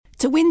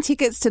To win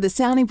tickets to the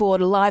Sounding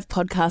Board live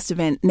podcast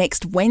event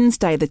next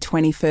Wednesday, the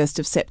 21st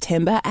of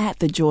September at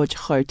the George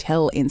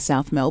Hotel in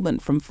South Melbourne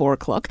from 4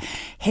 o'clock,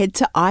 head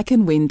to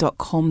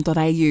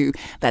iCanWin.com.au.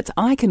 That's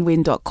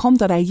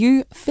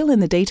iCanWin.com.au. Fill in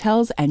the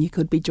details and you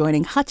could be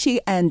joining Hutchie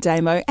and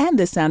Damo and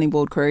the Sounding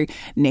Board crew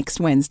next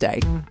Wednesday.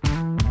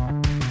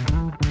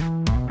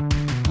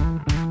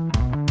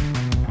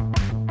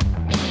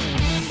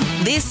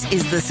 This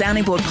is the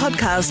Sounding Board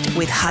podcast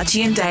with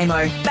Hutchie and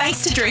Damo.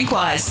 Thanks to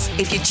Drinkwise.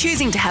 If you're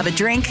choosing to have a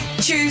drink,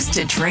 choose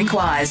to drink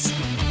wise.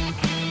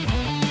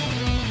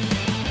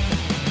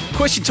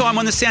 Question time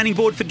on the Sounding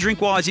Board for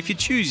Drinkwise. If you're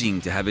choosing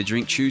to have a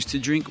drink, choose to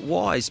drink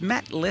wise.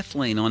 Matt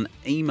Leflin on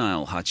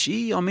email,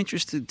 Hutchie. I'm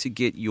interested to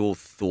get your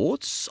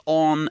thoughts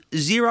on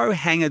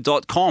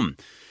zerohanger.com.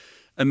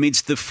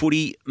 Amidst the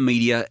footy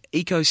media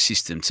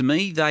ecosystem. To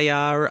me, there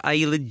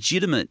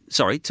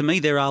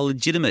are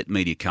legitimate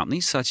media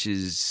companies such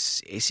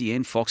as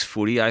SEN, Fox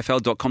Footy,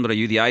 AFL.com.au,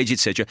 The Age,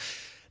 etc.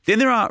 Then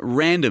there are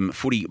random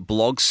footy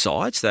blog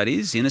sites, that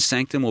is, Inner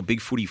Sanctum or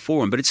Big Footy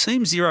Forum. But it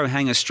seems Zero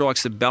Hanger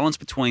strikes the balance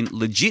between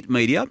legit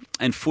media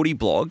and footy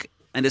blog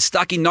and are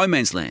stuck in no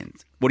man's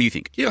land. What do you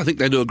think? Yeah, I think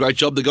they do a great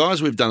job, the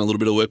guys. We've done a little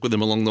bit of work with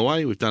them along the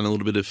way. We've done a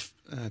little bit of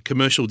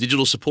commercial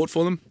digital support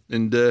for them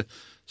and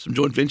some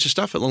joint venture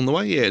stuff along the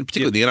way, yeah, and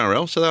particularly the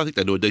NRL. So I think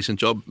they do a decent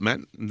job, Matt,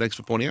 and thanks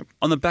for pointing out.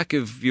 On the back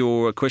of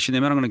your question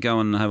there, Matt, I'm going to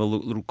go and have a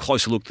little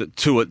closer look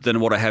to it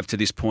than what I have to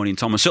this point in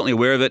time. I'm certainly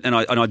aware of it, and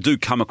I do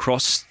come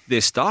across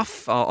their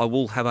stuff. I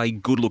will have a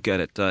good look at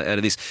it out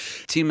of this.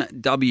 Tim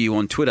W.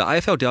 on Twitter,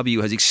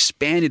 AFLW has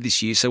expanded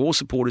this year, so all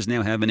supporters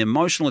now have an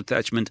emotional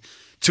attachment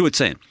to a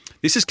team.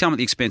 This has come at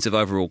the expense of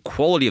overall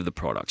quality of the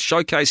product.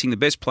 Showcasing the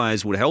best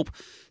players would help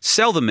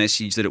sell the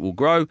message that it will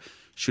grow.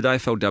 Should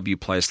AFLW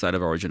play a State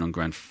of Origin on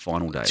Grand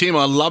Final day? Tim,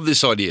 I love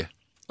this idea.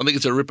 I think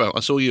it's a ripper. I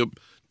saw your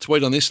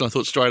tweet on this and I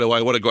thought straight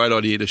away, what a great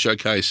idea to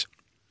showcase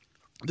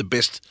the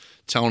best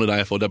talented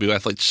AFLW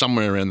athletes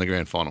somewhere around the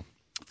Grand Final.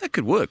 That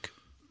could work.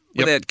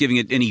 Without giving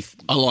it any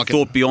thought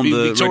it. Beyond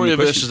the Victoria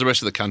versus the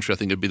rest of the country, I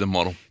think would be the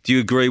model. Do you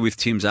agree with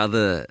Tim's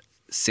other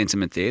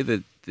sentiment there,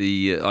 that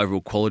the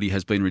overall quality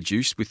has been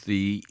reduced with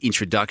the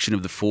introduction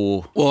of the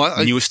four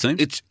newest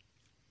teams?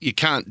 You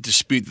can't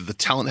dispute that the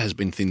talent has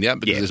been thinned out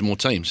because there's more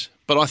teams.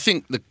 But I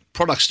think the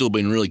product's still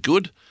been really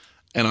good,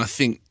 and I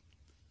think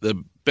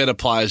the better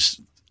players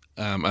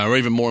are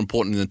even more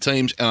important than the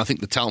teams, and I think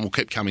the talent will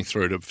keep coming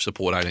through to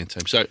support 18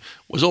 teams. So it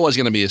was always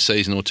going to be a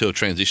season or two of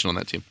transition on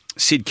that, Tim.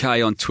 Sid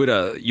K on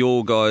Twitter,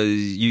 your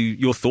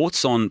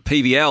thoughts on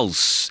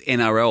PVL's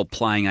NRL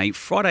playing a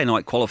Friday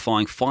night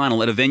qualifying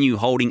final at a venue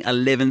holding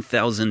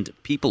 11,000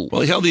 people?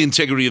 Well, he held the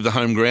integrity of the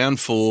home ground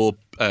for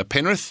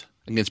Penrith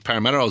against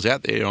Parramatta. I was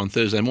out there on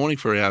Thursday morning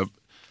for our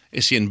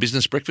SEN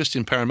business breakfast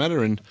in Parramatta,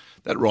 and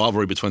that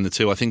rivalry between the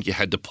two, I think you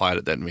had to play it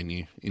at that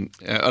venue. And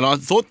I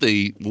thought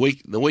the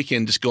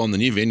weekend just gone, the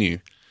new venue, I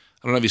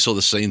don't know if you saw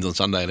the scenes on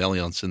Sunday at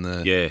Allianz and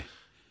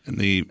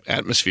the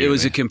atmosphere. It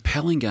was a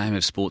compelling game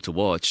of sport to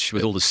watch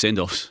with all the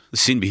send-offs, the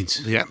sin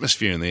bins. The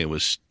atmosphere in there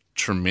was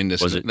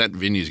tremendous. Was it? That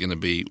venue is going to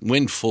be,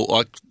 when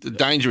full, the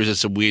danger is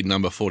it's a weird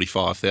number,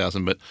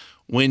 45,000, but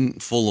when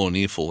full or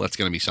near full, that's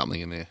going to be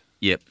something in there.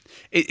 Yep.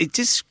 It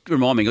just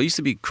reminded me, I used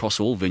to be across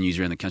all venues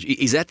around the country.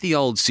 Is that the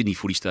old Sydney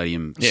Footy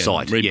Stadium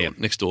site? Redbourne,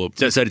 next door.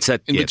 So it's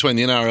that, in between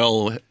the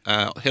NRL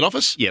head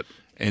office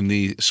and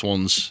the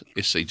Swans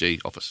SCG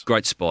office.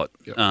 Great spot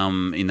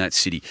in that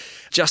city.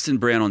 Justin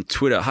Brown on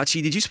Twitter.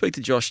 Hutchie, did you speak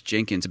to Josh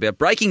Jenkins about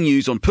breaking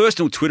news on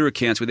personal Twitter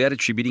accounts without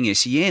attributing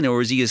SEN,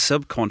 or is he a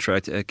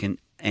subcontractor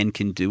and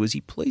can do as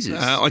he pleases?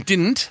 I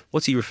didn't.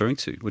 What's he referring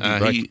to? What did he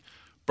break? He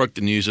broke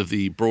the news of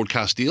the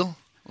broadcast deal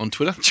on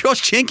Twitter.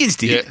 Josh Jenkins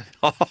did? Yeah.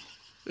 Oh.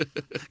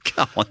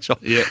 Come on, Josh.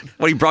 Yeah.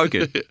 What, he broke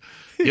it?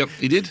 Yep,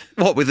 he did.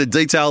 What, with the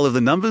detail of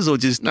the numbers or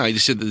just... No, he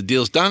just said that the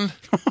deal's done.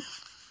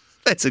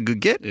 That's a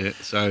good get. Yeah,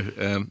 so,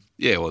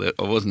 it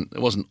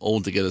wasn't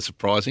altogether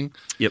surprising.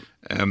 Yep.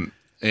 And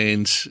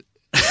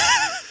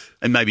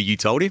maybe you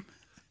told him?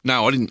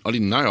 No, I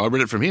didn't know. I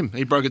read it from him.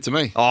 He broke it to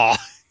me. Oh.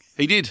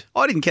 He did.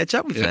 I didn't catch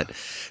up with that.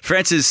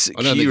 Francis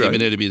I don't think he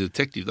needed to be a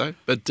detective, though.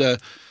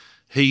 But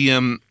he...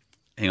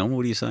 Hang on,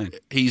 what are you saying?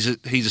 He's a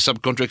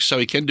subcontractor, so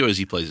he can do as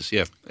he pleases.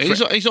 Yeah, and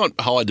he's not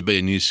hired to be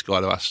a news guy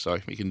to us, so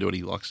he can do what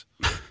he likes.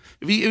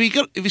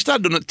 If he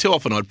started doing it too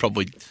often, I'd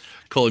probably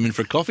call him in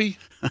for a coffee.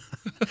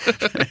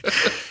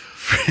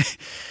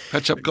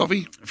 Patch up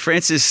coffee.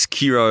 Francis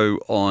Kiro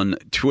on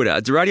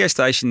Twitter. Do radio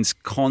stations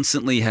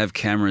constantly have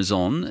cameras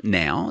on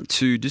now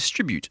to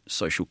distribute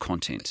social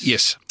content?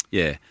 Yes.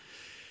 Yeah.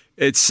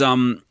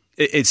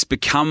 It's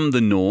become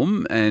the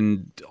norm,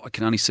 and I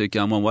can only see it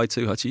going one way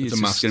too, Hutchie. It's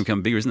just going to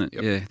become bigger, isn't it?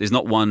 Yep. Yeah. There's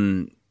not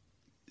one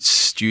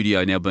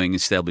studio now being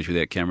established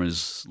without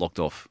cameras locked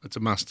off. It's a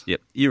must. Yep.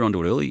 You're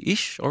onto it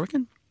early-ish, I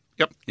reckon.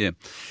 Yep. Yeah.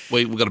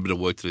 We've got a bit of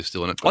work to do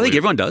still in it. I think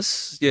everyone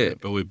does, yeah.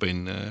 But we've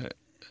been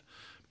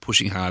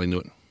pushing hard into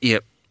it.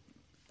 Yep.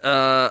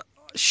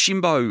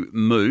 Shimbo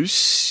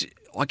Moose,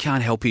 I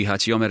can't help you,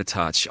 Hutchie. I'm out of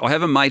touch. I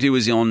have a mate who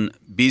was on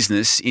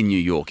business in New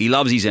York. He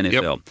loves his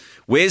NFL. Yep.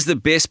 Where's the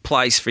best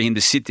place for him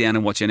to sit down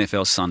and watch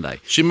NFL Sunday?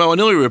 Shimmo, I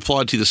nearly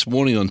replied to you this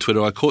morning on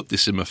Twitter. I caught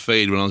this in my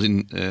feed when I was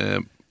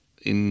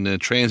in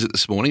transit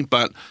this morning.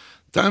 But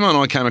Damo and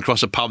I came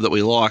across a pub that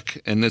we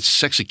like, and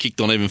it's actually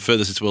kicked on even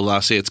further since we were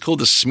last there. It's called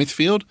the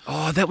Smithfield.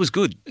 Oh, that was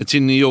good. It's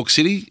in New York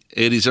City.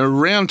 It is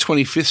around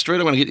 25th Street.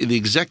 I'm going to get you the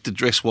exact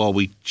address while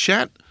we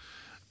chat.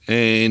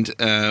 And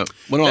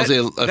when I was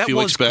there a few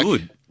weeks back...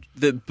 Good.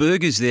 The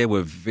burgers there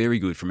were very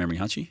good from memory,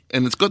 Hutchie.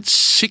 And it's got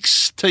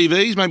 6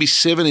 TVs, maybe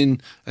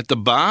 7 at the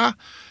bar.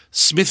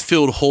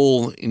 Smithfield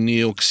Hall in New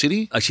York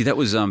City. Actually, that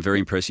was very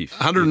impressive.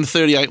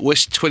 138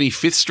 West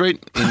 25th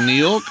Street in New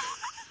York.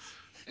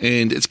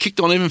 And it's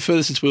kicked on even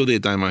further since we were there,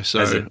 Damo.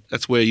 So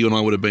that's where you and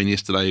I would have been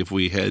yesterday if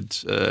we had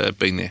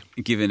been there.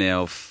 Given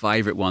our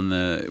favourite one,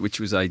 which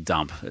was a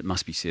dump, it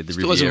must be said, the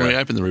Still Riviera. hasn't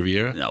reopened, the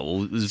Riviera. No,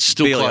 well, it was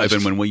Still barely closed.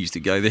 open when we used to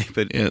go there.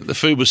 But Yeah, the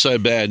food was so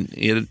bad,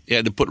 you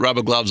had to put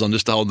rubber gloves on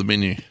just to hold the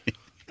menu.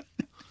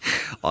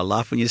 I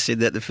laughed when you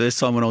said that the first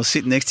time when I was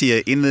sitting next to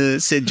you in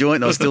the said joint,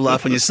 and I still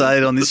laugh when you say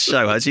it on this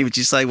show, Hutchie, which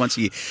you say once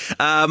a year.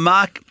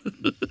 Mark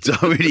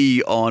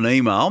Doherty on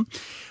email.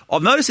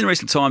 I've noticed in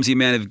recent times the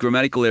amount of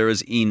grammatical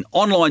errors in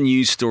online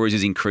news stories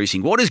is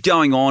increasing. What is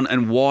going on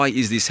and why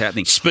is this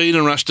happening? Speed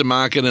and rush to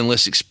market and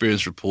less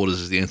experienced reporters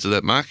is the answer to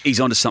that, Mark. He's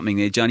onto something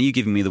there, Johnny. You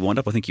giving me the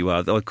wind-up? I think you are.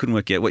 I couldn't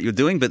work out what you were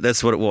doing, but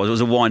that's what it was. It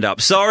was a wind-up.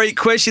 Sorry,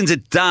 questions are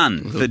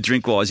done for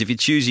DrinkWise. If you're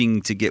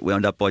choosing to get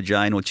wound up by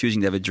Jane or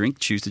choosing to have a drink,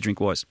 choose to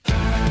DrinkWise.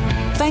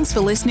 Thanks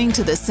for listening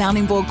to the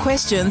Sounding Board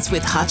Questions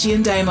with Hutchie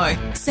and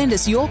Damo. Send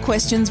us your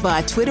questions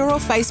via Twitter or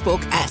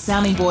Facebook at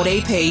Sounding Board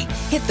EP.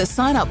 Hit the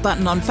sign up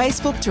button on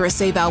Facebook to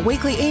receive our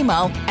weekly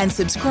email and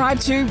subscribe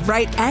to,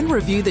 rate and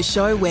review the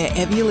show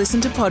wherever you listen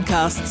to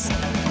podcasts.